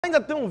Ainda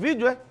tem um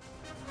vídeo, é?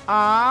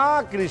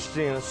 Ah,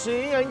 Cristina,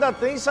 sim, ainda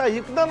tem isso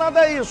aí. Que danado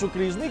é isso,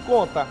 Cris? Me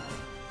conta.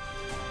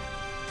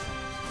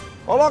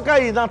 Coloca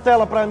aí na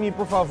tela pra mim,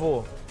 por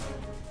favor.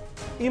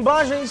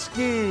 Imagens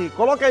que...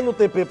 Coloca aí no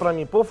TP pra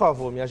mim, por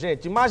favor, minha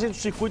gente. Imagens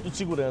do circuito de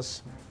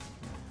segurança.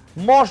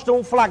 Mostram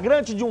um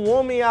flagrante de um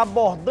homem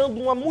abordando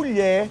uma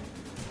mulher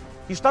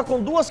que está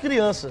com duas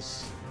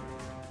crianças.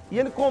 E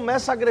ele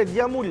começa a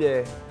agredir a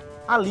mulher.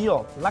 Ali,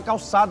 ó, na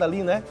calçada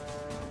ali, né?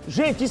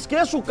 Gente,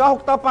 esqueça o carro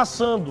que tá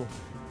passando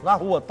na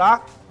rua,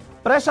 tá?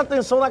 Preste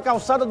atenção na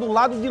calçada do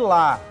lado de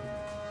lá.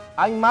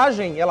 A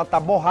imagem, ela tá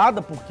borrada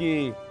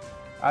porque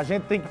a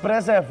gente tem que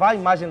preservar a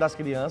imagem das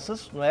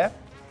crianças, não é?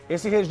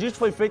 Esse registro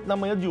foi feito na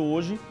manhã de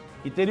hoje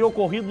e teria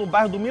ocorrido no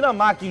bairro do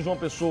Miramar, aqui em João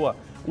Pessoa.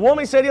 O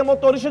homem seria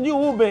motorista de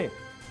Uber.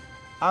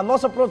 A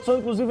nossa produção,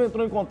 inclusive,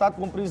 entrou em contato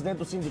com o presidente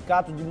do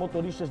Sindicato de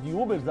Motoristas de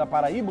Uber da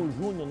Paraíba, o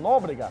Júnior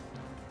Nóbrega,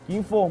 que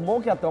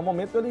informou que até o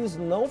momento eles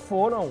não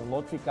foram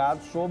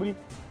notificados sobre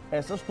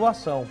essa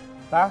situação,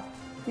 tá?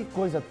 Que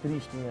coisa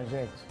triste, minha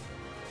gente.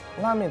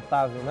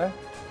 Lamentável, né?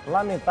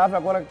 Lamentável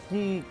agora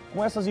que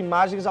com essas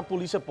imagens a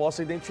polícia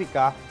possa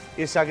identificar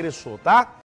esse agressor, tá?